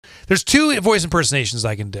There's two voice impersonations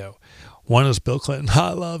I can do. One is Bill Clinton,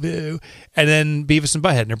 I love you. And then Beavis and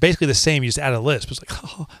Butthead. And they're basically the same. You just add a lisp. It's like,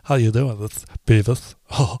 oh, how you doing, Beavis?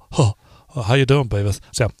 How you doing, Beavis?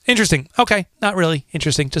 So, interesting. Okay, not really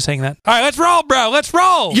interesting. Just saying that. All right, let's roll, bro. Let's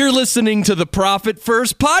roll. You're listening to the Profit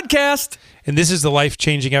First podcast. And this is the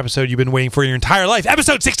life-changing episode you've been waiting for your entire life.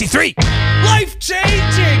 Episode 63.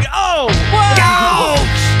 Life-changing. Oh, wow.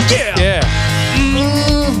 Yeah.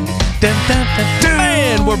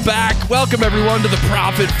 And we're back. Welcome, everyone, to the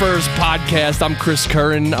Profit First podcast. I'm Chris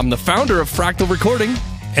Curran. I'm the founder of Fractal Recording.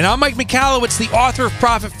 And I'm Mike Michalowicz, the author of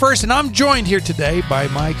Profit First, and I'm joined here today by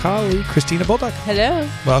my colleague, Kristina Bolduc. Hello.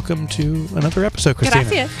 Welcome to another episode, Kristina.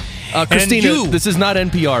 Gracias. Kristina, this is not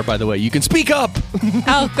NPR, by the way. You can speak up.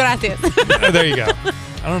 Oh, gracias. There you go.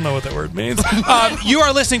 I don't know what that word means. You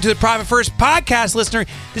are listening to the Profit First podcast, listener.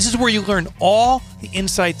 This is where you learn all the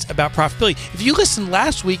insights about profitability. If you listened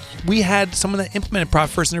last week, we had someone that implemented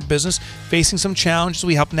Profit First in their business facing some challenges.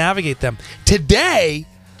 We helped navigate them. Today's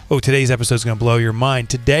episode is going to blow your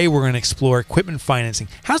mind. Today, we're going to explore equipment financing.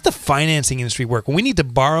 How's the financing industry work? When we need to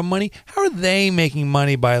borrow money, how are they making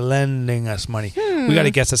money by lending us money? We got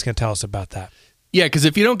a guest that's going to tell us about that. Yeah, because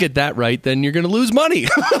if you don't get that right, then you're going to lose money.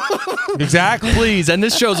 Exactly. Please. And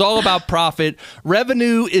this show's all about profit.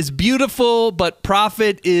 Revenue is beautiful, but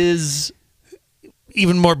profit is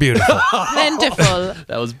even more beautiful. Plentiful.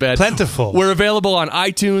 That was bad. Plentiful. We're available on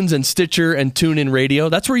iTunes and Stitcher and TuneIn Radio.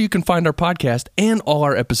 That's where you can find our podcast and all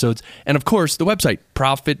our episodes. And, of course, the website,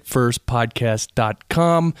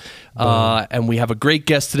 profitfirstpodcast.com. And we have a great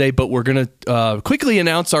guest today, but we're going to quickly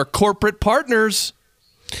announce our corporate partners.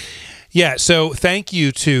 Yeah, so thank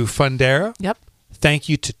you to Fundera. Yep. Thank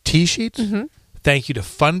you to T-Sheets. Mm-hmm. Thank you to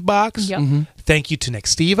Fundbox. Yep. Mm-hmm. Thank you to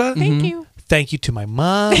Nextiva. Thank you. Thank you to my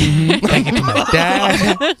mom. Thank you to my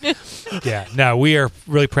dad. Yeah, no, we are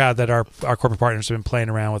really proud that our corporate partners have been playing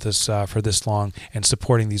around with us for this long and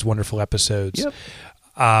supporting these wonderful episodes. Yep.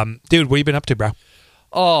 Dude, what have you been up to, bro?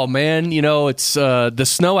 Oh, man, it's the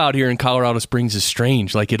snow out here in Colorado Springs is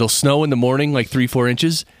strange. Like, it'll snow in the morning, like 3-4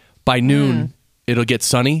 inches. By noon, it'll get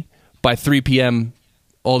sunny. By 3 p.m.,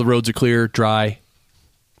 all the roads are clear, dry,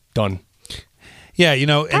 done. Yeah,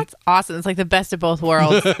 that's awesome. It's like the best of both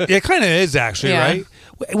worlds. It kind of is, actually, right?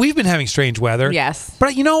 We've been having strange weather. Yes.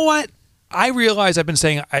 But you know what? I realize I've been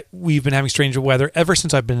saying we've been having strange weather ever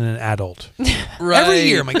since I've been an adult. Right. Every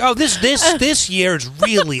year, I'm like, this year is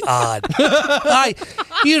really odd.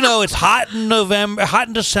 It's hot in November, hot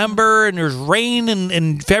in December, and there's rain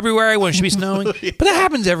in February when it should be snowing. But that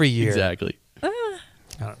happens every year. Exactly. I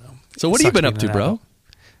don't know. So what have you been up to, bro?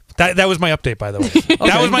 That was my update, by the way. Okay.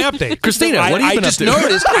 That was my update. Kristina, what have you been up to?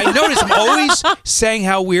 I noticed I'm always saying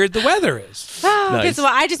how weird the weather is. Nice. Well,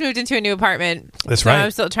 I just moved into a new apartment. That's so right. I'm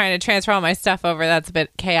still trying to transfer all my stuff over. That's a bit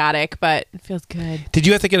chaotic, but it feels good. Did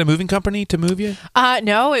you have to get a moving company to move you?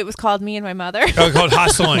 No, it was called me and my mother. Oh, called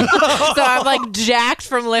hustling. So I'm like jacked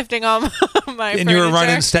from lifting all my furniture. And you were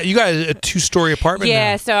running you got a 2-story apartment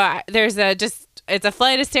Yeah, now. so there's it's a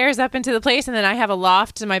flight of stairs up into the place, and then I have a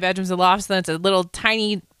loft, and my bedroom's a loft, so then it's a little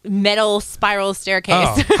tiny metal spiral staircase.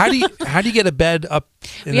 Oh. How do you get a bed up?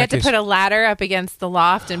 We had to put a ladder up against the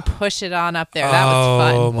loft and push it on up there. That was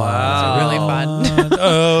fun. Oh, wow. It was really fun.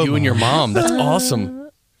 You and your mom. That's awesome.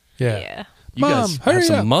 Yeah. You guys have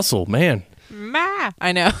some muscle, man.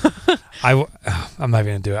 I know. I'm not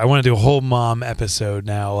going to do it. I want to do a whole mom episode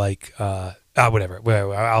now, like whatever.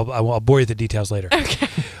 I'll bore you with the details later. Okay.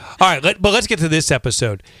 All right, but let's get to this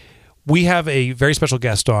episode. We have a very special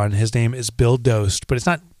guest on. His name is Bill Dost, but it's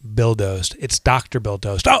not Bill Dost. It's Dr. Bill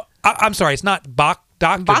Dost. Oh, I'm sorry. It's not Dr.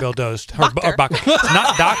 Bill Dost. It's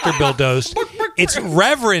not Dr. Bill Dost. It's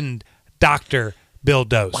Reverend Dr. Bill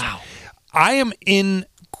Dost. Wow. I am in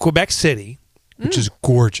Quebec City, which is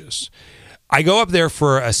gorgeous. I go up there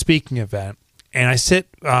for a speaking event, and I sit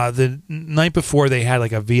the night before they had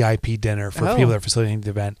like a VIP dinner for people that are facilitating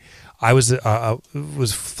the event. I was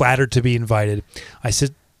flattered to be invited. I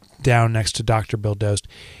sit down next to Dr. Bill Dost,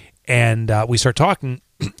 and we start talking.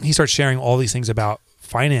 He starts sharing all these things about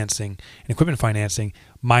financing and equipment financing.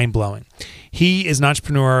 Mind-blowing. He is an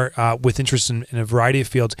entrepreneur with interest in a variety of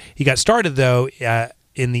fields. He got started, though,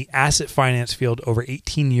 in the asset finance field over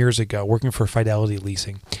 18 years ago, working for Fidelity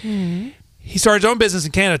Leasing. Mm-hmm. He started his own business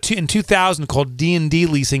in Canada in 2000 called D&D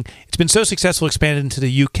Leasing. It's been so successful, expanded into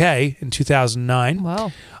the UK in 2009.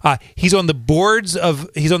 Wow. He's on the boards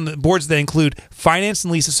that include Finance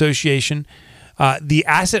and Lease Association, the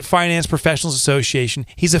Asset Finance Professionals Association.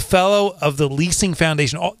 He's a fellow of the Leasing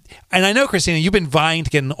Foundation. And I know, Kristina, you've been vying to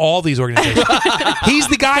get in all these organizations. He's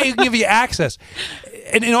the guy who can give you access.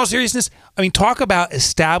 And in all seriousness, I mean, talk about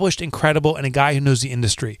established, incredible, and a guy who knows the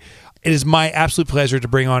industry. it is my absolute pleasure to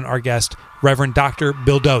bring on our guest, Reverend Dr.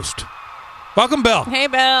 Bill Dost. Welcome, Bill. Hey,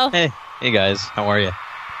 Bill. Hey guys, how are you?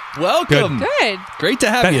 Welcome. Good. Great to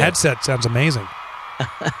have That you. headset sounds amazing.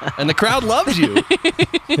 And the crowd loves you.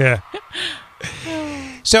 Yeah.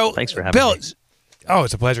 So, Thanks for having Bill, me. oh,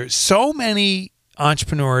 it's a pleasure. So many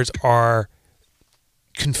entrepreneurs are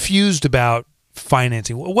confused about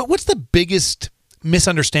financing. What's the biggest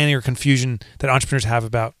misunderstanding or confusion that entrepreneurs have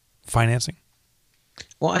about financing?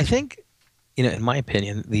 Well, I think, in my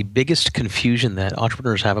opinion, the biggest confusion that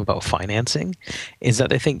entrepreneurs have about financing is that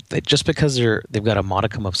they think that just because they've got a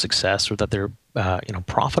modicum of success or that they're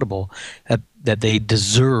profitable, that they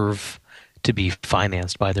deserve to be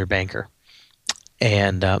financed by their banker,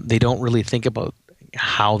 and they don't really think about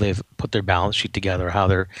how they've put their balance sheet together, how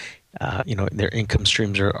their income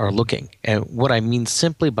streams are looking. And what I mean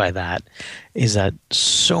simply by that is that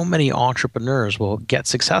so many entrepreneurs will get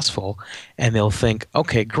successful and they'll think,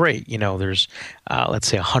 okay, great, there's let's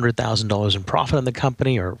say $100,000 in profit in the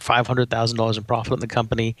company or $500,000 in profit in the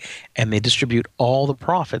company, and they distribute all the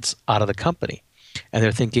profits out of the company. And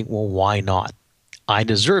they're thinking, well, why not? I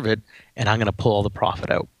deserve it, and I'm going to pull all the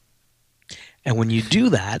profit out. And when you do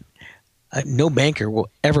that, no banker will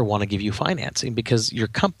ever want to give you financing because your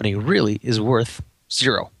company really is worth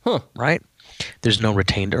zero, right? There's no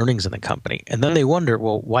retained earnings in the company. And then they wonder,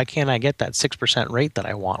 well, why can't I get that 6% rate that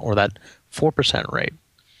I want or that 4% rate?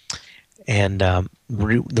 And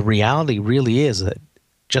the reality really is that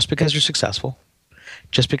just because you're successful,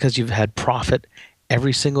 just because you've had profit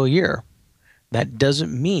every single year, that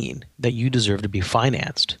doesn't mean that you deserve to be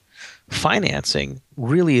financed. Financing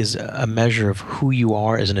really is a measure of who you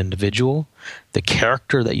are as an individual, the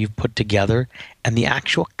character that you've put together, and the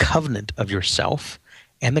actual covenant of yourself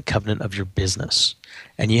and the covenant of your business.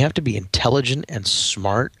 And you have to be intelligent and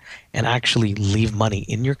smart and actually leave money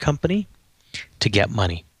in your company to get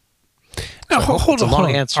money. Now, So hold it's a long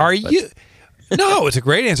on. answer, Are but- you? No, it's a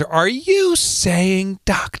great answer. Are you saying,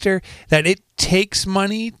 doctor, that it takes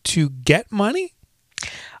money to get money?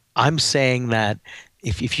 I'm saying that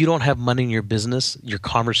if you don't have money in your business, your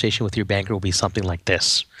conversation with your banker will be something like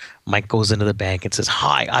this. Mike goes into the bank and says,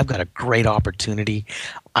 hi, I've got a great opportunity.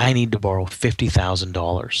 I need to borrow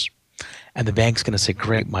 $50,000. And the bank's going to say,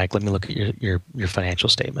 great, Mike, let me look at your financial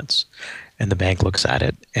statements. And the bank looks at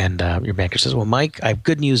it, and your banker says, well, Mike, I have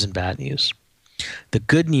good news and bad news. The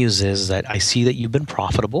good news is that I see that you've been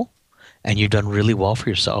profitable and you've done really well for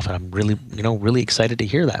yourself. And I'm really, really excited to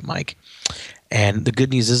hear that, Mike. And the good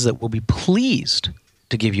news is that we'll be pleased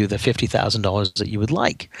to give you the $50,000 that you would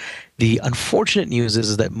like. The unfortunate news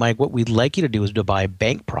is that, Mike, what we'd like you to do is to buy a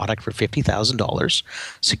bank product for $50,000,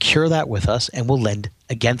 secure that with us, and we'll lend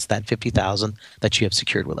against that $50,000 that you have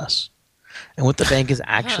secured with us. And what the bank is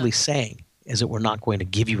actually saying is that we're not going to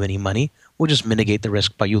give you any money. We'll just mitigate the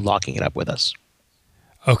risk by you locking it up with us.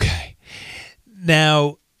 Okay.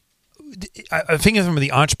 Now, I'm thinking from the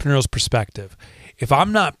entrepreneurial's perspective. If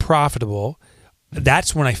I'm not profitable,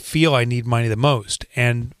 that's when I feel I need money the most.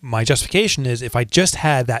 And my justification is if I just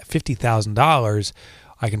had that $50,000,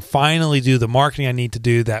 I can finally do the marketing I need to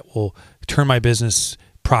do that will turn my business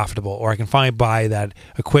profitable, or I can finally buy that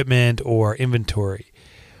equipment or inventory.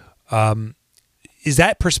 Is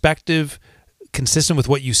that perspective consistent with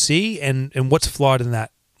what you see? And what's flawed in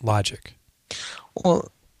that logic?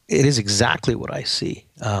 Well, it is exactly what I see.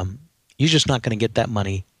 You're just not going to get that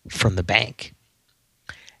money from the bank.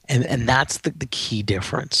 And that's the key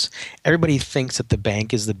difference. Everybody thinks that the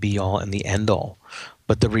bank is the be-all and the end-all.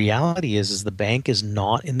 But the reality is the bank is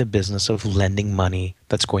not in the business of lending money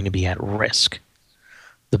that's going to be at risk.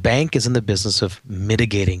 The bank is in the business of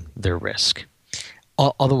mitigating their risk,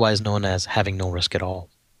 otherwise known as having no risk at all.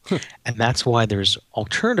 And that's why there's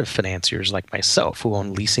alternative financiers like myself who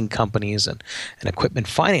own leasing companies and equipment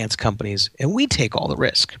finance companies, and we take all the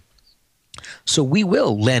risk. So we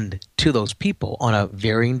will lend to those people on a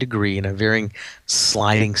varying degree and a varying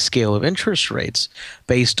sliding scale of interest rates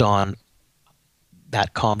based on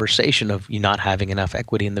that conversation of you not having enough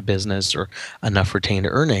equity in the business or enough retained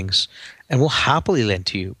earnings. And we'll happily lend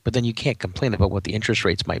to you, but then you can't complain about what the interest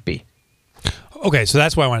rates might be. Okay, so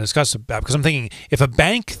that's why I want to discuss it, because I'm thinking if a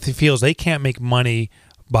bank feels they can't make money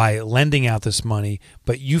by lending out this money,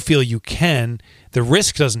 but you feel you can, the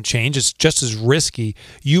risk doesn't change. It's just as risky.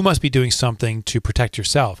 You must be doing something to protect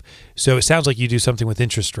yourself. So it sounds like you do something with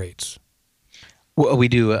interest rates. Well, we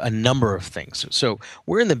do a number of things. So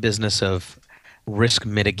we're in the business of risk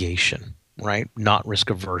mitigation, right? Not risk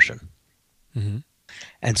aversion. Mm-hmm.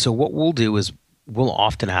 And so what we'll do is we'll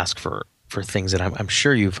often ask for things that I'm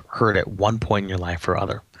sure you've heard at one point in your life or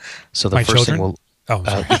other. So the My first children? thing we'll Oh,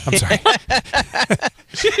 I'm sorry.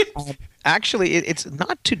 Actually, it's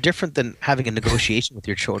not too different than having a negotiation with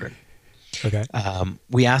your children. Okay.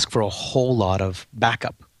 We ask for a whole lot of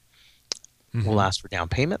backup. Mm-hmm. We'll ask for down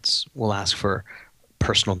payments. We'll ask for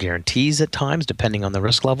personal guarantees at times, depending on the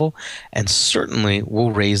risk level. And certainly,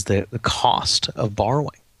 we'll raise the cost of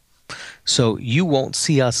borrowing. So you won't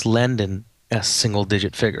see us lend in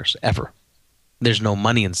single-digit figures, ever. There's no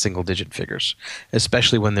money in single-digit figures,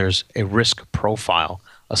 especially when there's a risk profile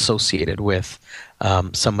associated with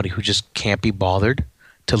somebody who just can't be bothered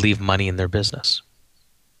to leave money in their business.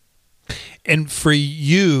 And for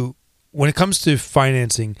you, when it comes to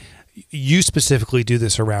financing, you specifically do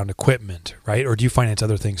this around equipment, right? Or do you finance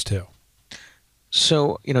other things too?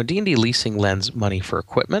 So, D&D Leasing lends money for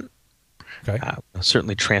equipment, okay.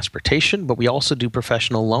 Certainly transportation, but we also do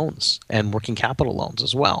professional loans and working capital loans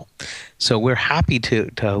as well. So we're happy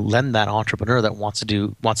to lend that entrepreneur that wants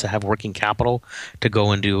to have working capital to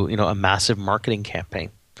go and do a massive marketing campaign.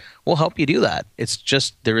 We'll help you do that. It's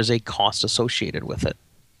just there is a cost associated with it,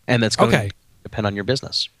 and that's going to depend on your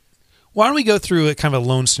business. Why don't we go through a kind of a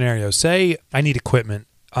loan scenario? Say I need equipment.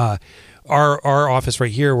 Our office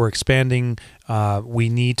right here, we're expanding. We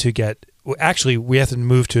need to get. Actually, we have to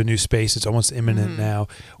move to a new space. It's almost imminent now.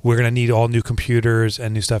 We're going to need all new computers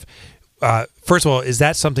and new stuff. First of all, is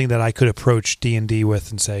that something that I could approach D&D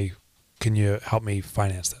with and say, "Can you help me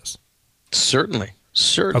finance this?" Certainly.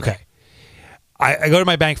 Okay. I go to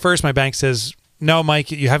my bank first. My bank says, "No,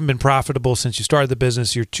 Mike, you haven't been profitable since you started the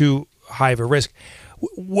business. You're too high of a risk."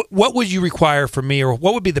 What would you require from me, or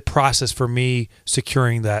what would be the process for me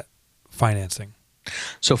securing that financing?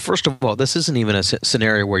 So first of all, this isn't even a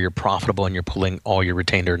scenario where you're profitable and you're pulling all your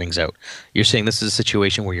retained earnings out. You're saying this is a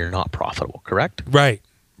situation where you're not profitable, correct? Right.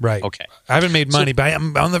 Okay. I haven't made money, but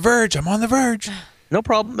I'm on the verge. I'm on the verge. No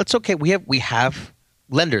problem. That's okay. We have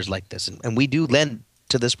lenders like this, and we do lend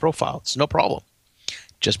to this profile. It's no problem.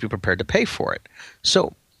 Just be prepared to pay for it.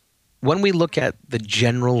 So when we look at the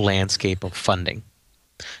general landscape of funding,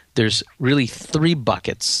 there's really three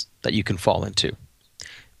buckets that you can fall into.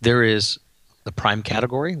 There is the prime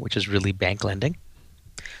category, which is really bank lending.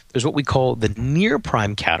 There's what we call the near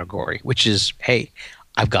prime category, which is, hey,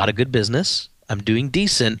 I've got a good business. I'm doing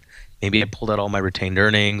decent. Maybe I pulled out all my retained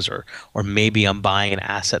earnings, or maybe I'm buying an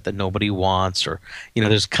asset that nobody wants, or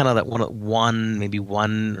there's kind of that maybe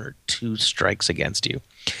one or two strikes against you.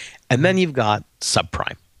 And then you've got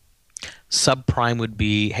subprime. Subprime would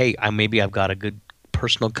be, hey, I've got a good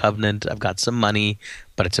personal covenant, I've got some money,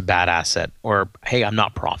 but it's a bad asset, or hey, I'm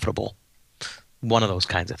not profitable. One of those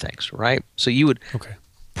kinds of things, right? So you would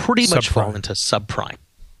pretty much fall into subprime.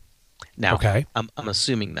 Now, I'm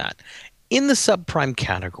assuming that. In the subprime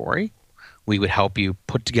category, we would help you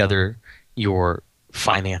put together your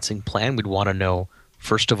financing plan. We'd want to know,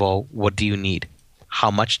 first of all, what do you need? How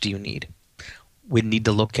much do you need? We'd need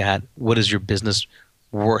to look at what is your business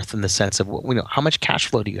worth in the sense of how much cash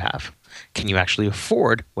flow do you have? Can you actually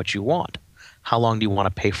afford what you want? How long do you want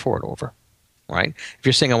to pay for it over? Right? If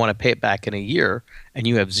you're saying I want to pay it back in a year and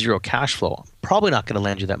you have zero cash flow, I'm probably not going to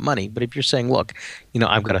lend you that money. But if you're saying, look,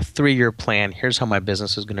 I've got a 3-year plan, here's how my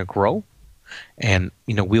business is going to grow, and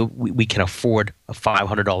we can afford a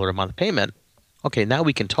 $500 a month payment. Okay, now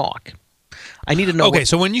we can talk. I need to know. Okay,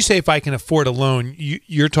 so when you say if I can afford a loan,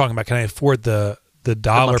 you're talking about, can I afford the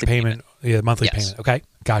dollar payment? Yeah, the monthly payment. Okay,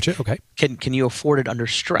 gotcha. Okay. Can you afford it under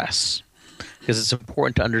stress? Because it's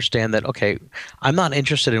important to understand that, okay, I'm not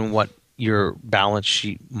interested in what your balance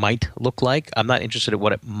sheet might look like. I'm not interested in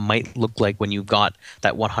what it might look like when you got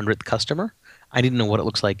that 100th customer. I need to know what it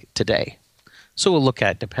looks like today. So we'll look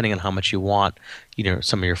at, depending on how much you want,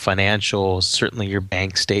 some of your financials, certainly your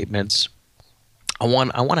bank statements. I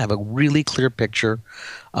want to have a really clear picture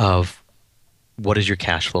of what does your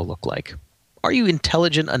cash flow look like. Are you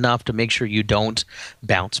intelligent enough to make sure you don't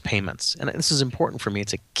bounce payments? And this is important for me.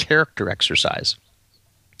 It's a character exercise.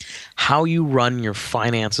 How you run your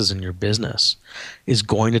finances in your business is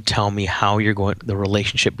going to tell me how the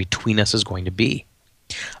relationship between us is going to be.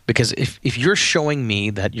 Because if you're showing me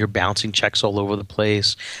that you're bouncing checks all over the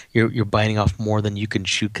place, you're biting off more than you can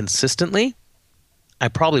chew consistently, I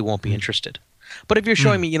probably won't be interested. But if you're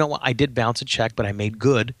showing me, I did bounce a check, but I made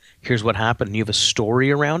good, here's what happened, and you have a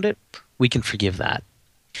story around it, we can forgive that.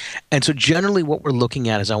 And so generally what we're looking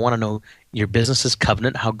at is I want to know your business's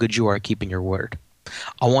covenant, how good you are at keeping your word.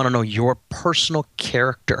 I want to know your personal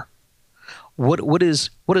character. What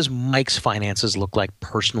does Mike's finances look like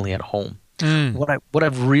personally at home? What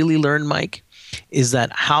I've really learned, Mike, is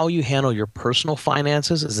that how you handle your personal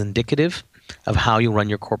finances is indicative of how you run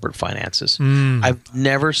your corporate finances. I've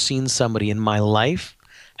never seen somebody in my life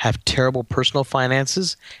have terrible personal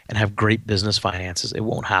finances, and have great business finances. It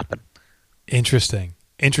won't happen. Interesting.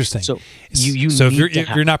 So you so need if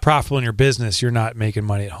you're not profitable in your business, you're not making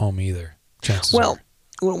money at home either. Chances well,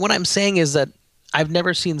 are. what I'm saying is that I've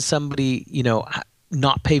never seen somebody,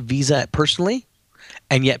 not pay Visa personally,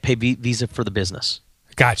 and yet pay Visa for the business.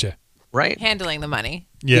 Gotcha. Right? Handling the money.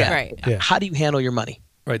 Yeah. Right. Yeah. How do you handle your money?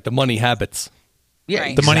 Right, the money habits. Yeah,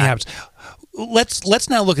 Right. The money habits. Let's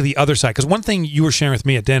now look at the other side, because one thing you were sharing with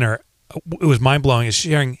me at dinner, it was mind blowing, is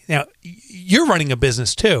sharing. Now you're running a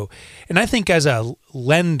business too, and I think as a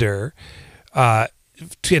lender, and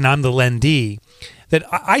I'm the lendee, that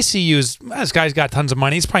I see you as this guy's got tons of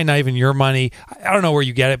money. It's probably not even your money. I don't know where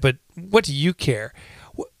you get it, but what do you care?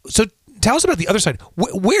 So tell us about the other side.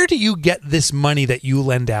 Where do you get this money that you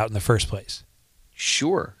lend out in the first place?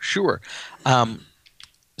 Sure.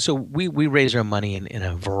 So we raise our money in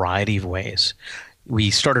a variety of ways. We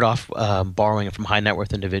started off borrowing from high net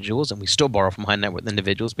worth individuals, and we still borrow from high net worth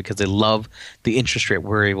individuals because they love the interest rate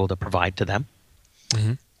we're able to provide to them.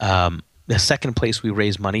 Mm-hmm. The second place we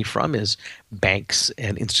raise money from is banks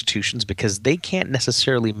and institutions, because they can't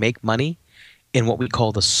necessarily make money in what we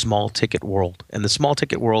call the small ticket world. And the small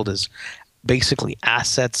ticket world is basically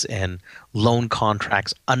assets and loan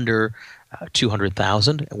contracts under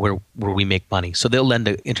 $200,000 where we make money. So they'll lend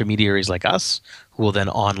to intermediaries like us, who will then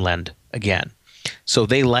on lend again. So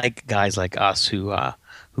they like guys like us who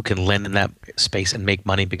can lend in that space and make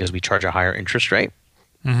money because we charge a higher interest rate.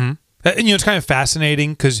 Mm-hmm. And it's kind of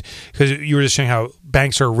fascinating because you were just saying how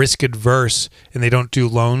banks are risk adverse and they don't do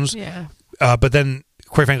loans. Yeah. But then,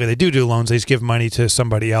 quite frankly, they do loans. They just give money to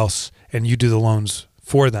somebody else, and you do the loans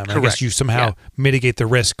for them. Correct. I guess you somehow mitigate the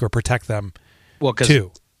risk or protect them. Well, because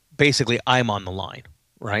too. Basically, I'm on the line,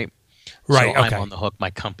 right? Right. So okay. I'm on the hook. My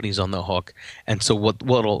company's on the hook. And so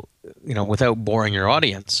what'll, without boring your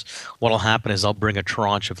audience, what'll happen is I'll bring a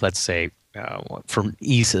tranche of, let's say, for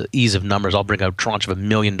ease of numbers, I'll bring a tranche of $1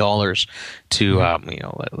 million to,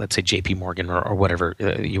 let's say JP Morgan or whatever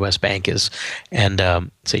U.S. bank is, and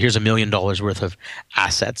say here's $1 million worth of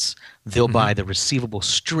assets. They'll buy the receivable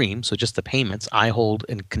stream, so just the payments. I hold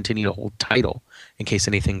and continue to hold title in case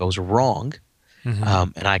anything goes wrong.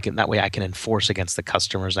 And that way I can enforce against the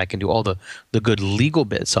customers. I can do all the good legal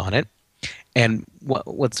bits on it. And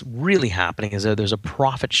what's really happening is that there's a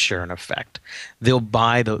profit sharing effect. They'll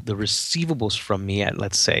buy the receivables from me at,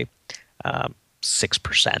 let's say,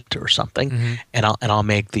 6% or something, and I'll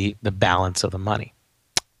make the balance of the money.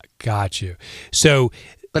 Got you. So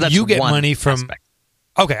But you get money from. aspect.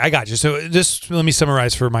 Okay, I got you. So just let me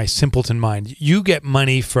summarize for my simpleton mind. You get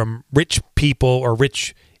money from rich people or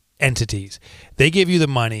rich entities. They give you the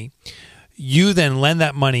money. You then lend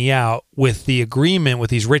that money out with the agreement with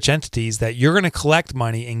these rich entities that you're going to collect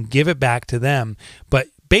money and give it back to them, but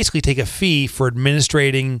basically take a fee for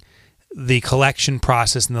administrating the collection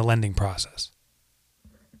process and the lending process.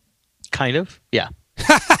 Kind of, yeah.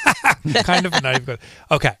 Kind of, not even good.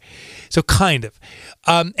 Okay, so kind of.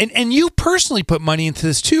 And you personally put money into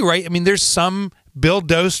this too, right? I mean, there's some Bill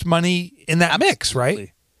Dost money in that mix,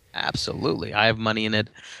 right? Absolutely. I have money in it.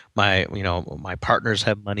 My partners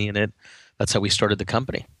have money in it. That's how we started the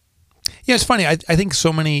company. Yeah, it's funny. I think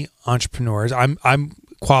so many entrepreneurs, I'm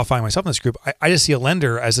qualifying myself in this group, I just see a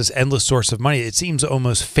lender as this endless source of money. It seems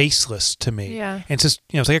almost faceless to me. Yeah. And it's just,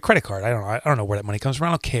 it's like a credit card. I don't know where that money comes from. I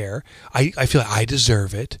don't care. I feel like I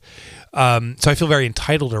deserve it. So I feel very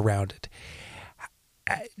entitled around it.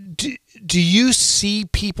 Do you see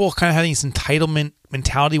people kind of having this entitlement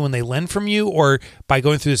mentality when they lend from you, or by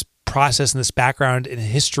going through this process and this background and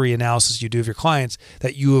history analysis you do of your clients,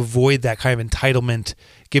 that you avoid that kind of entitlement,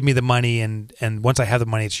 give me the money and once I have the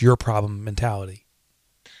money, it's your problem mentality?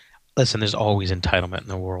 Listen, there's always entitlement in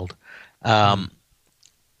the world.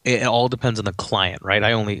 It all depends on the client, right?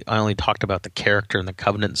 I only talked about the character and the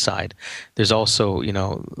covenant side. There's also,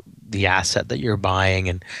 the asset that you're buying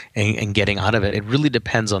and getting out of it. It really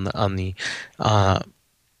depends on the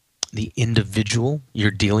individual you're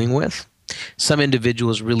dealing with. Some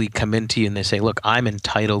individuals really come into you and they say, look, I'm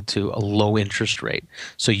entitled to a low interest rate,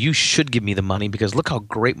 so you should give me the money because look how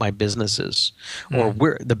great my business is.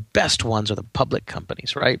 Or the best ones are the public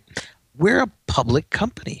companies, right? We're a public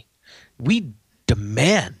company. We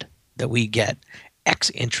demand that we get X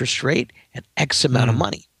interest rate and X amount of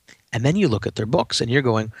money. And then you look at their books and you're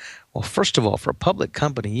going, well, first of all, for a public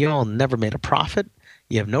company, you all never made a profit.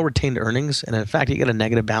 You have no retained earnings. And in fact, you get a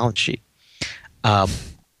negative balance sheet.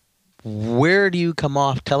 Where do you come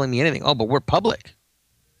off telling me anything? Oh, but we're public.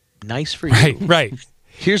 Nice for you. Right.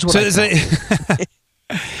 Here's what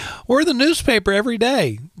we're the newspaper every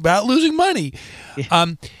day about losing money.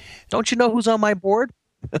 Don't you know who's on my board?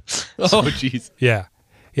 Oh, jeez. Yeah.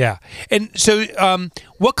 Yeah. And so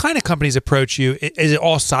what kind of companies approach you? Is it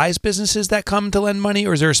all size businesses that come to lend money,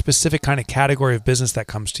 or is there a specific kind of category of business that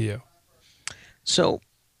comes to you? So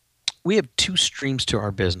we have two streams to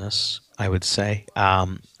our business, I would say.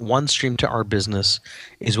 One stream to our business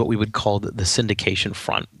is what we would call the syndication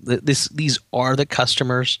front. These are the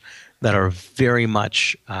customers that are very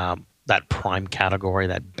much that prime category,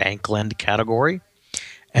 that bank lend category.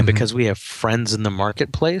 And because we have friends in the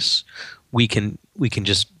marketplace, we can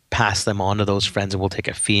just pass them on to those friends, and we'll take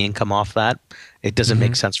a fee income off that. It doesn't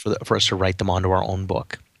make sense for us to write them onto our own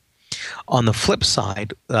book. On the flip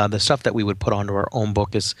side, the stuff that we would put onto our own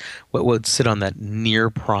book is what would sit on that near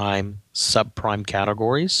prime, subprime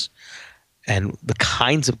categories. And the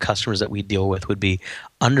kinds of customers that we deal with would be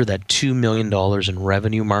under that $2 million in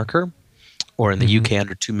revenue marker, or in the UK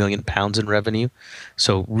under £2 million in revenue.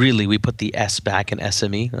 So really, we put the S back in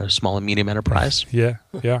SME, or small and medium enterprise. Yeah.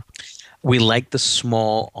 We like the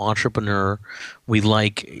small entrepreneur. We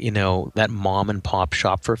like, that mom and pop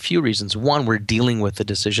shop for a few reasons. One, we're dealing with the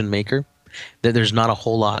decision maker. There's not a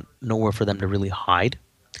whole lot, nowhere for them to really hide.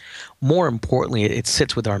 More importantly, it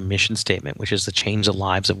sits with our mission statement, which is to change the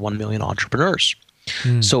lives of 1 million entrepreneurs.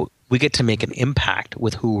 So we get to make an impact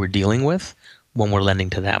with who we're dealing with when we're lending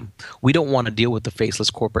to them. We don't want to deal with the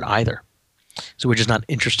faceless corporate either. So we're just not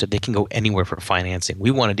interested. They can go anywhere for financing.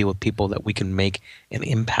 We want to deal with people that we can make an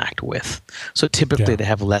impact with. So typically they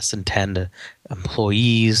have less than 10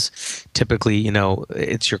 employees. Typically,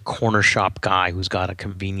 it's your corner shop guy who's got a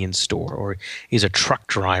convenience store, or he's a truck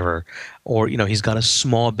driver, or, he's got a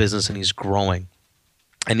small business and he's growing.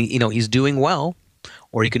 And he's doing well,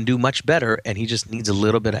 or he can do much better, and he just needs a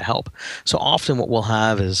little bit of help. So often what we'll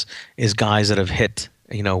have is guys that have hit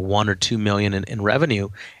 1 or 2 million in revenue,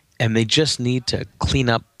 and they just need to clean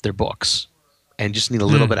up their books and just need a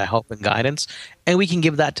little bit of help and guidance, and we can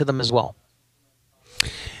give that to them as well.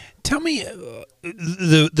 Tell me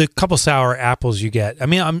the couple sour apples you get. I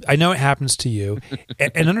mean, I know it happens to you,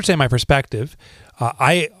 and understand my perspective.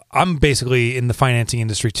 I'm basically in the financing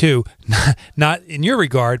industry too, not in your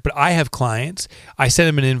regard, but I have clients. I send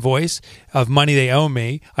them an invoice of money they owe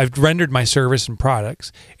me. I've rendered my service and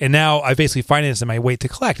products, and now I basically finance them. I wait to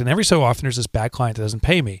collect, and every so often there's this bad client that doesn't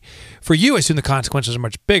pay me. For you, I assume the consequences are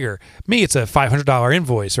much bigger. Me, it's a $500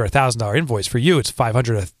 invoice or a $1,000 invoice. For you, it's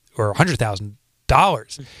 $500 or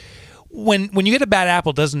 $100,000. When you get a bad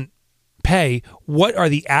apple doesn't pay, what are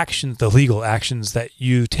the actions, the legal actions that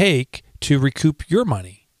you take to recoup your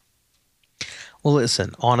money? Well,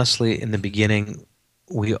 listen, honestly, in the beginning,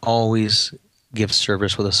 we always give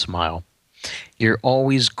service with a smile. You're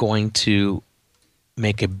always going to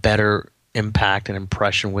make a better impact and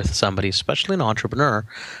impression with somebody, especially an entrepreneur,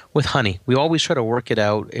 with honey. We always try to work it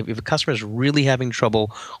out. If a customer is really having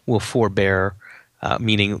trouble, we'll forbear,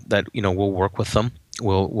 meaning that we'll work with them.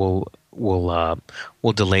 We'll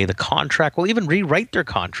delay the contract. We'll even rewrite their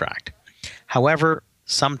contract. However,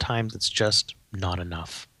 sometimes it's just not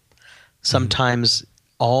enough. Sometimes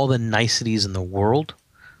all the niceties in the world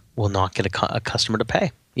will not get a customer to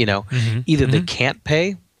pay. Either they can't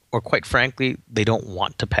pay, or quite frankly, they don't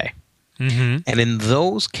want to pay. And in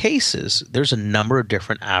those cases, there's a number of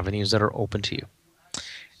different avenues that are open to you.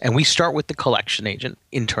 And we start with the collection agent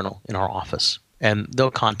internal in our office, and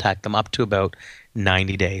they'll contact them up to about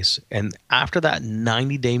 90 days. And after that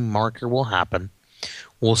 90-day marker will happen,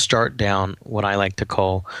 we'll start down what I like to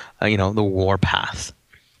call, the war path.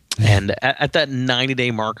 And at that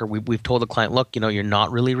 90-day marker, we've told the client, look, you're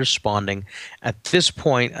not really responding. At this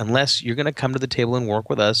point, unless you're going to come to the table and work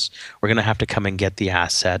with us, we're going to have to come and get the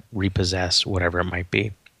asset, repossess, whatever it might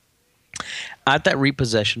be. At that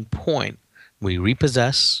repossession point, we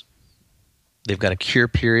repossess. They've got a cure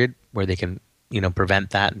period where they can, prevent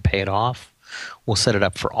that and pay it off. We'll set it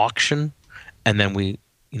up for auction. And then we,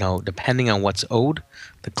 depending on what's owed,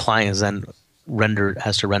 the client is then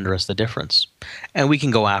has to render us the difference, and we can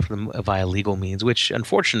go after them via legal means, which,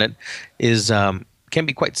 unfortunate, is can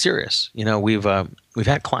be quite serious. We've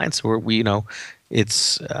had clients where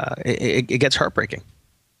it gets heartbreaking.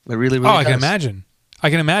 It really does. I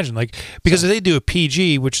can imagine. Because if they do a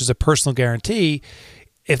PG, which is a personal guarantee,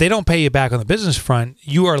 if they don't pay you back on the business front,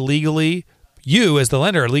 you as the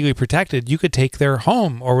lender are legally protected. You could take their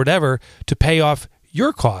home or whatever to pay off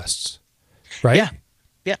your costs, right?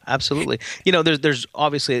 Yeah, absolutely. There's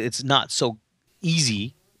obviously, it's not so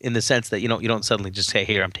easy in the sense that you don't suddenly just say,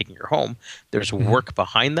 "Here, I'm taking your home." There's work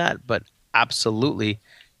behind that, but absolutely,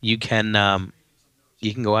 you can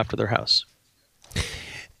go after their house.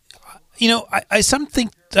 I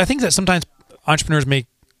think that sometimes entrepreneurs make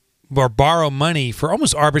or borrow money for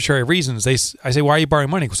almost arbitrary reasons. I say, why are you borrowing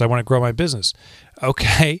money? Because I want to grow my business.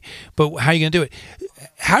 Okay, but how are you going to do it?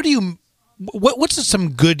 How do you? What's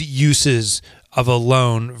some good uses of a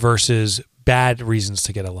loan versus bad reasons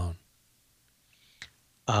to get a loan?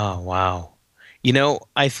 Oh, wow.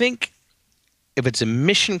 I think if it's a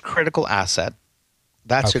mission critical asset,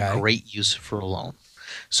 that's a great use for a loan.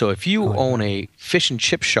 So if you own a fish and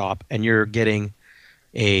chip shop and you're getting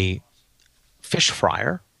a fish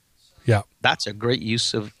fryer, that's a great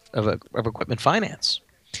use of equipment finance.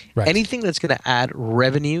 Right. Anything that's going to add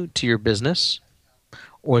revenue to your business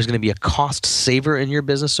or is going to be a cost saver in your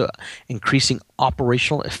business, so increasing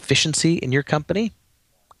operational efficiency in your company,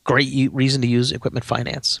 great reason to use equipment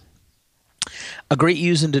finance. A great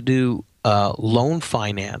reason to do loan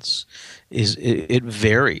finance is it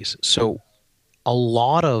varies. So a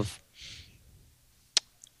lot of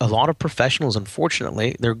professionals,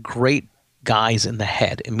 unfortunately, they're great guys in the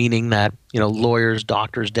head, meaning that lawyers,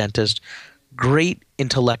 doctors, dentists, great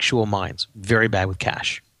intellectual minds, very bad with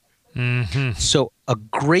cash. Mm-hmm. So a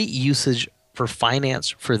great usage for finance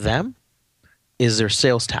for them is their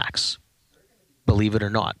sales tax, believe it or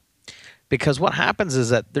not. Because what happens is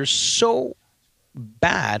that they're so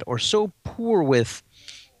bad or so poor with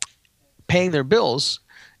paying their bills,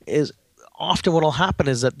 is often what will happen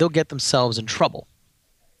is that they'll get themselves in trouble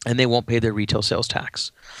and they won't pay their retail sales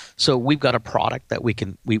tax. So we've got a product that we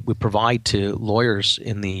provide to lawyers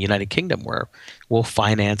in the United Kingdom where we'll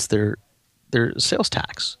finance their sales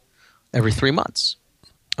tax every 3 months,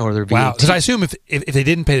 or their VAT. Wow, because I assume if they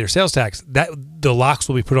didn't pay their sales tax, that the locks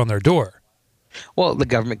will be put on their door. Well, the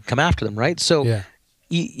government can come after them, right? So,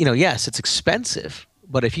 yes, it's expensive,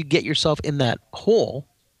 but if you get yourself in that hole,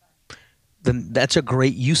 then that's a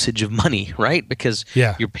great usage of money, right? Because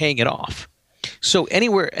you're paying it off. So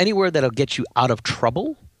anywhere that'll get you out of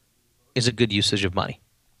trouble is a good usage of money.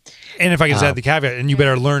 And if I can just add the caveat, and you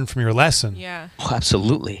better learn from your lesson. Yeah. Oh,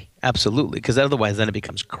 absolutely. Because otherwise then it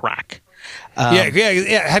becomes crack. Yeah.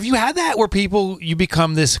 Have you had that where you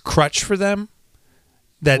become this crutch for them?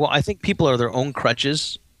 Well, I think people are their own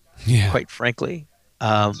crutches, quite frankly.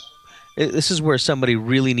 This is where somebody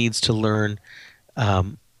really needs to learn, how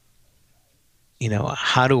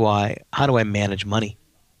do I manage money?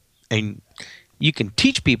 And you can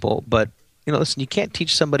teach people, but listen, you can't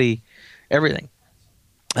teach somebody everything.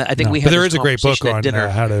 I think but there is a great book on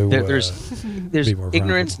how to. There's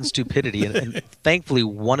ignorance and stupidity, and thankfully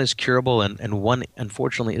one is curable, and one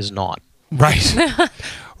unfortunately is not. Right,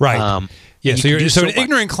 right. So an ignorant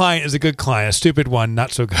much. client is a good client. A stupid one,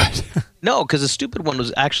 not so good. No, because a stupid one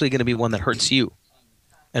was actually going to be one that hurts you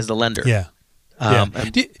as the lender. Yeah.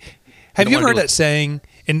 Have you ever heard that saying?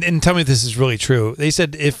 And tell me if this is really true. They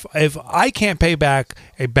said if I can't pay back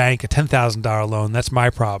a bank a $10,000 loan, that's my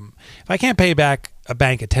problem. If I can't pay back a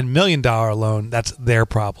bank a $10 million loan, that's their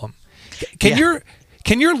problem. Can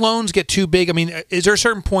your loans get too big? I mean, is there a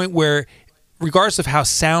certain point where, regardless of how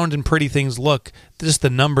sound and pretty things look, just the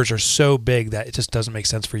numbers are so big that it just doesn't make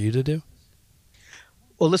sense for you to do?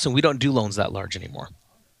 Well, listen, we don't do loans that large anymore.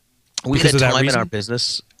 We had a time in our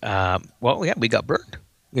business. We got burned.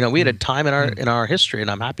 We had a time in our history, and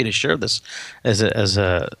I'm happy to share this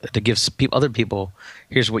to give other people.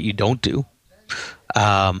 Here's what you don't do.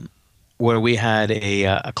 Where we had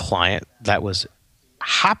a client that was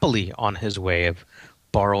happily on his way of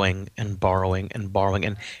borrowing and borrowing and borrowing,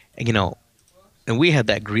 and we had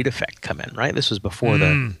that greed effect come in. Right, this was before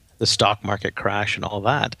the stock market crash and all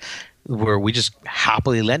that, where we just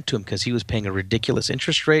happily lent to him because he was paying a ridiculous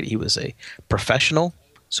interest rate. He was a professional.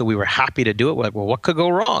 So we were happy to do it. We're like, well, what could go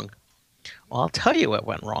wrong? Well, I'll tell you what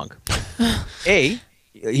went wrong. A,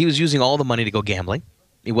 he was using all the money to go gambling.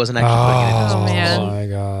 He wasn't actually putting it in his business. Oh, my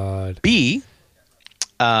God. B,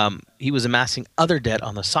 he was amassing other debt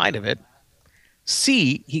on the side of it.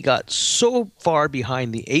 C, he got so far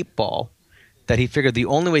behind the 8 ball that he figured the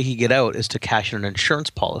only way he'd get out is to cash in an insurance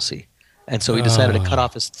policy. And so he decided to cut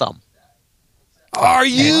off his thumb. Are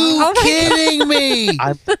you kidding me?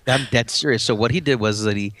 I'm dead serious. So what he did was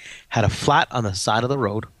that he had a flat on the side of the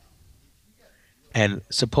road and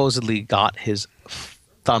supposedly got his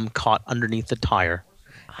thumb caught underneath the tire,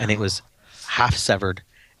 and it was half severed,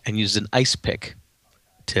 and used an ice pick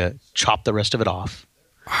to chop the rest of it off.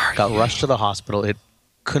 Got rushed to the hospital. It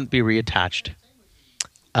couldn't be reattached.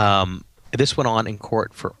 This went on in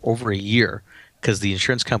court for over a year because the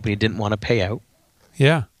insurance company didn't want to pay out.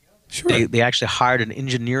 Yeah. Sure. They actually hired an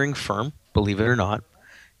engineering firm, believe it or not,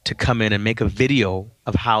 to come in and make a video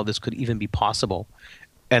of how this could even be possible.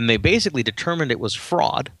 And they basically determined it was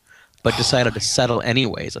fraud, but decided to settle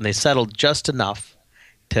anyways. And they settled just enough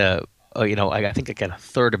to, I think, get a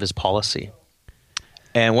third of his policy.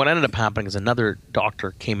 And what ended up happening is another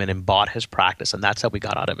doctor came in and bought his practice, and that's how we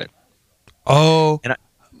got out of it. Oh,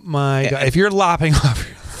 my God. If you're lopping off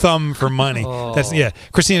your thumb for money, that's, yeah.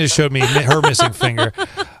 Kristina just showed me her missing finger.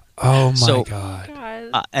 Oh, my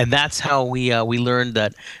God. And that's how we learned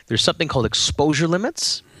that there's something called exposure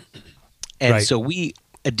limits. And Right. so we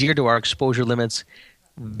adhere to our exposure limits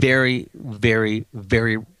very, very,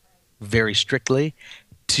 very, very strictly.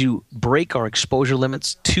 To break our exposure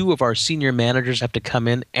limits, 2 of our senior managers have to come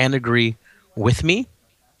in and agree with me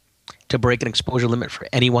to break an exposure limit for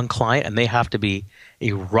any one client, and they have to be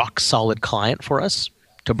a rock solid client for us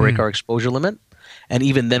to break our exposure limit. And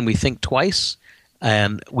even then, we think twice,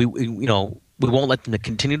 and we won't let them to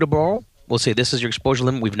continue to borrow. We'll say, this is your exposure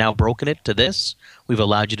limit. We've now broken it to this. We've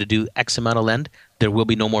allowed you to do X amount of lend. There will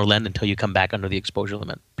be no more lend until you come back under the exposure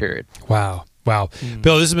limit, period. Wow.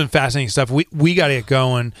 Bill, this has been fascinating stuff. We got to get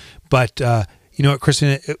going, but you know what,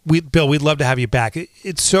 Kristina, Bill, we'd love to have you back.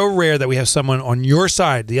 It's so rare that we have someone on your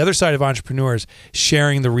side, the other side of entrepreneurs,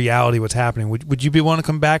 sharing the reality of what's happening. Would you be willing to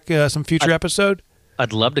come back some future episode?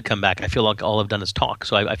 I'd love to come back. I feel like all I've done is talk,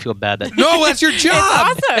 so I feel bad that... No, that's your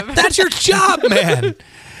job. It's awesome. That's your job, man.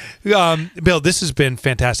 Bill, this has been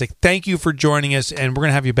fantastic. Thank you for joining us, and we're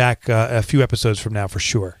going to have you back a few episodes from now for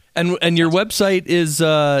sure. And your website is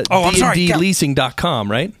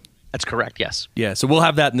dndleasing.com, right? That's correct, yes. Yeah, so we'll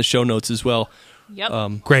have that in the show notes as well.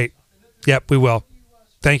 Yep. Great. Yep, we will.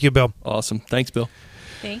 Thank you, Bill. Awesome. Thanks, Bill.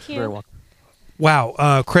 Thank you. Very welcome. Wow.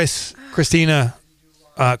 Kristina, Chris,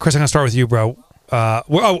 I'm going to start with you, bro. First I'm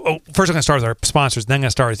going to start with our sponsors, then I'm going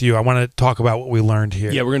to start with you. I want to talk about what we learned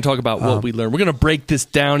here. Yeah, we're going to talk about what we learned. We're going to break this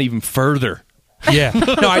down even further. Yeah.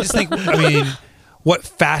 No, I just think, what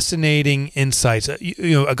fascinating insights.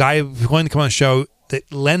 You know, a guy who's willing to come on the show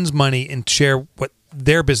that lends money and share what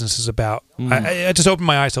their business is about. I just opened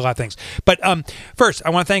my eyes to a lot of things. But first,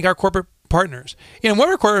 I want to thank our corporate partners. You know, one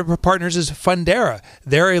of our corporate partners is Fundera.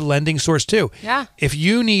 They're a lending source too. Yeah. If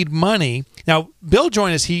you need money, now Bill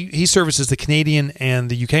joined us. He services the Canadian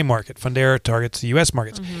and the UK market. Fundera targets the US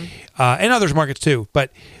markets and others markets too.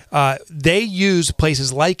 But they use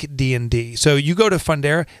places like D&D. So you go to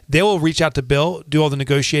Fundera, they will reach out to Bill, do all the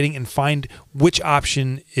negotiating, and find which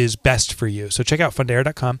option is best for you. So check out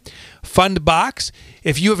Fundera.com. Fundbox,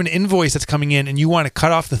 if you have an invoice that's coming in and you want to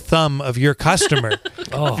cut off the thumb of your customer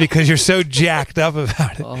because you're so jacked up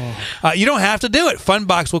about it, you don't have to do it.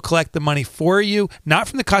 Fundbox will collect the money for you, not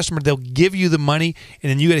from the customer. They'll give you the money, and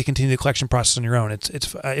then you got to continue the collection process on your own.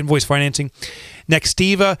 It's invoice financing.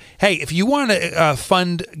 Nextiva, hey, if you want to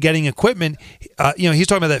fund getting equipment, he's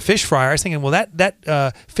talking about that fish fryer. I was thinking, well,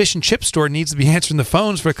 that fish and chip store needs to be answering the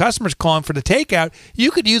phones for customers calling for the takeout.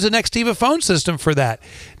 You could use a Nextiva phone system for that.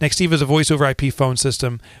 Nextiva is a voice over IP phone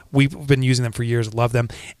system. We've been using them for years. Love them.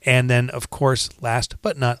 And then, of course, last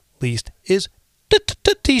but not least is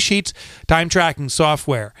T-Sheets, time tracking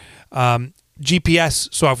software.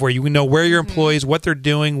 GPS software. You know where your employees, what they're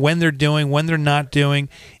doing, when they're not doing.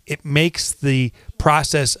 It makes the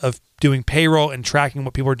process of doing payroll and tracking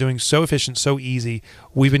what people are doing so efficient, so easy.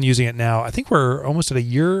 We've been using it now. I think we're almost at a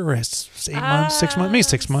year or 8 months, 6 months, maybe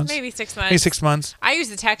 6 months. Maybe 6 months. Maybe 6 months. I use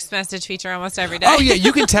the text message feature almost every day. Oh, yeah.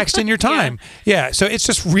 You can text in your time. Yeah. So it's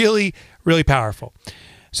just really, really powerful.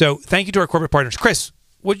 So thank you to our corporate partners. Chris,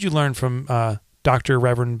 what did you learn from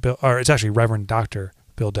Reverend Bill, or it's actually Reverend Dr.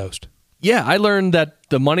 Bill Dost? Yeah, I learned that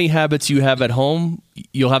the money habits you have at home,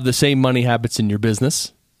 you'll have the same money habits in your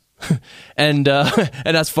business. and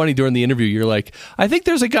that's funny. During the interview, you're like, I think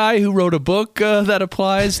there's a guy who wrote a book that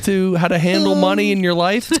applies to how to handle money in your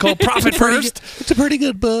life. It's called Profit First. It's a pretty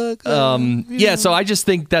good book. Yeah, so I just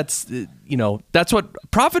think that's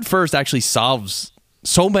what Profit First actually solves.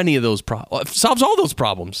 So many of those solves all those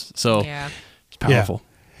problems. So it's powerful.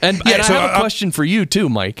 Yeah. And I have a question for you too,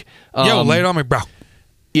 Mike. Lay it on me, bro.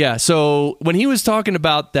 Yeah, so when he was talking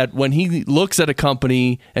about that, when he looks at a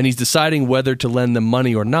company and he's deciding whether to lend them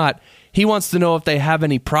money or not, he wants to know if they have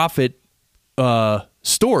any profit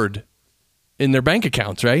stored in their bank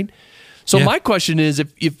accounts, right? So my question is,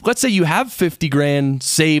 if let's say you have $50,000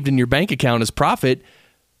 saved in your bank account as profit,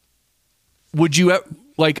 would you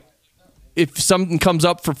if something comes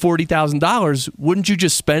up for $40,000, wouldn't you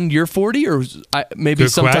just spend your 40, or maybe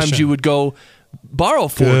sometimes you would go borrow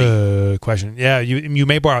 40? Good question. Yeah, you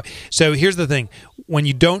may borrow. So here's the thing: when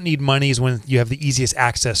you don't need money is when you have the easiest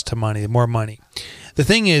access to money, more money. The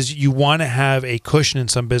thing is, you want to have a cushion in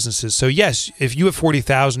some businesses. So yes, if you have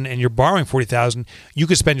 $40,000 and you're borrowing $40,000, you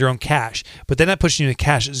could spend your own cash, but then that puts you in a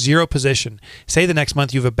cash zero position. Say the next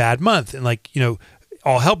month you have a bad month, and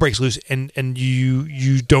all hell breaks loose and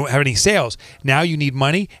you don't have any sales. Now you need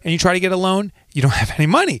money and you try to get a loan. You don't have any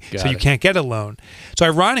money, so you can't get a loan. So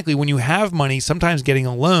ironically, when you have money, sometimes getting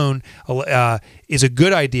a loan is a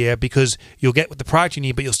good idea because you'll get the product you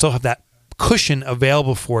need, but you'll still have that cushion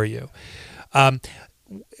available for you.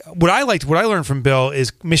 What I learned from Bill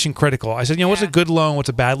is mission critical. I said, what's a good loan? What's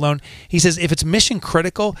a bad loan? He says, if it's mission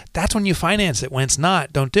critical, that's when you finance it. When it's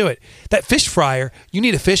not, don't do it. That fish fryer, you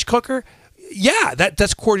need a fish cooker? Yeah,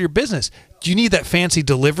 that's core to your business. Do you need that fancy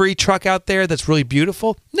delivery truck out there that's really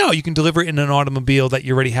beautiful? No, you can deliver it in an automobile that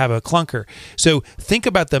you already have a clunker. So think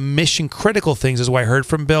about the mission critical things is what I heard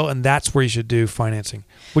from Bill, and that's where you should do financing.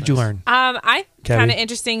 What'd you learn? I found it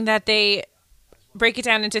interesting that they break it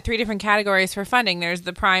down into 3 different categories for funding. There's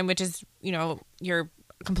the prime, which is, you're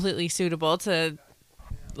completely suitable to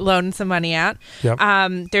loan some money out. Yep.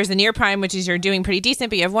 There's the near prime, which is you're doing pretty decent,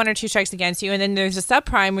 but you have 1 or 2 strikes against you. And then there's a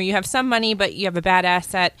subprime where you have some money, but you have a bad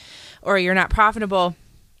asset or you're not profitable.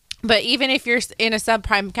 But even if you're in a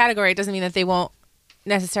subprime category, it doesn't mean that they won't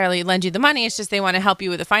necessarily lend you the money. It's just they want to help you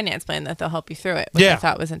with a finance plan that they'll help you through it, which I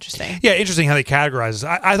thought was interesting. Yeah, interesting how they categorize it.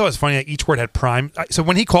 I thought it was funny that each word had prime. So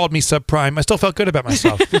when he called me subprime, I still felt good about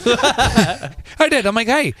myself. I did. I'm like,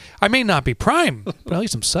 hey, I may not be prime, but at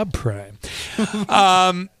least I'm subprime.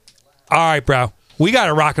 All right, bro. We got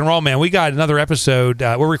to rock and roll, man. We got another episode.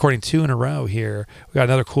 We're recording 2 in a row here. We got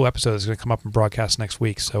another cool episode that's going to come up and broadcast next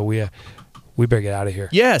week. So we better get out of here.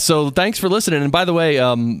 Yeah, so thanks for listening. And by the way,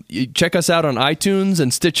 check us out on iTunes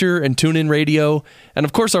and Stitcher and TuneIn Radio. And,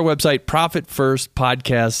 of course, our website,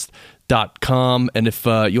 profitfirstpodcast.com. And if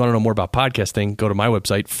you want to know more about podcasting, go to my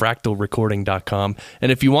website, fractalrecording.com.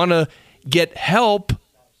 And if you want to get help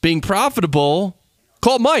being profitable,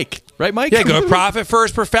 call Mike. Right, Mike? Yeah, go to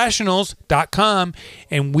profitfirstprofessionals.com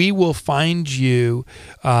and we will find you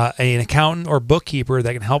an accountant or bookkeeper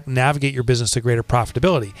that can help navigate your business to greater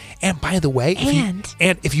profitability. And by the way,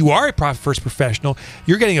 if you are a Profit First professional,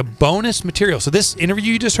 you're getting a bonus material. So this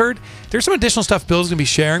interview you just heard, there's some additional stuff Bill's going to be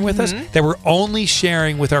sharing with us that we're only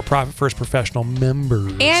sharing with our Profit First professional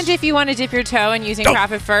members. And if you want to dip your toe in using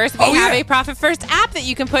Profit First, we have a Profit First app that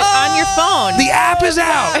you can put on your phone. The app is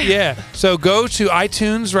out. Yeah. So go to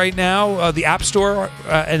iTunes right now. The App Store,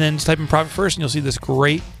 and then just type in Profit First, and you'll see this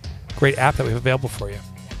great app that we have available for you.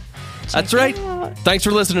 That's right. Thanks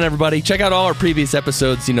for listening, everybody. Check out all our previous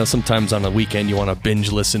episodes. Sometimes on a weekend you want to binge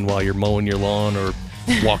listen while you're mowing your lawn or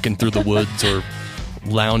walking through the woods or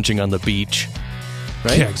lounging on the beach.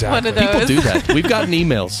 Right? Yeah, exactly. One of those. People do that. We've gotten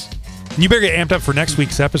emails. You better get amped up for next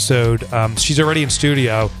week's episode. She's already in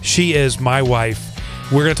studio. She is my wife.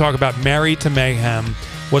 We're going to talk about Married to Mayhem.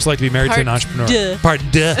 What's it like to be married to an entrepreneur? Part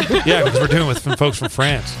 2. Yeah, because we're doing it with folks from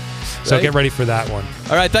France. So get ready for that one.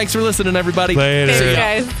 All right, thanks for listening, everybody. Later.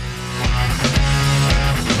 Thanks, guys.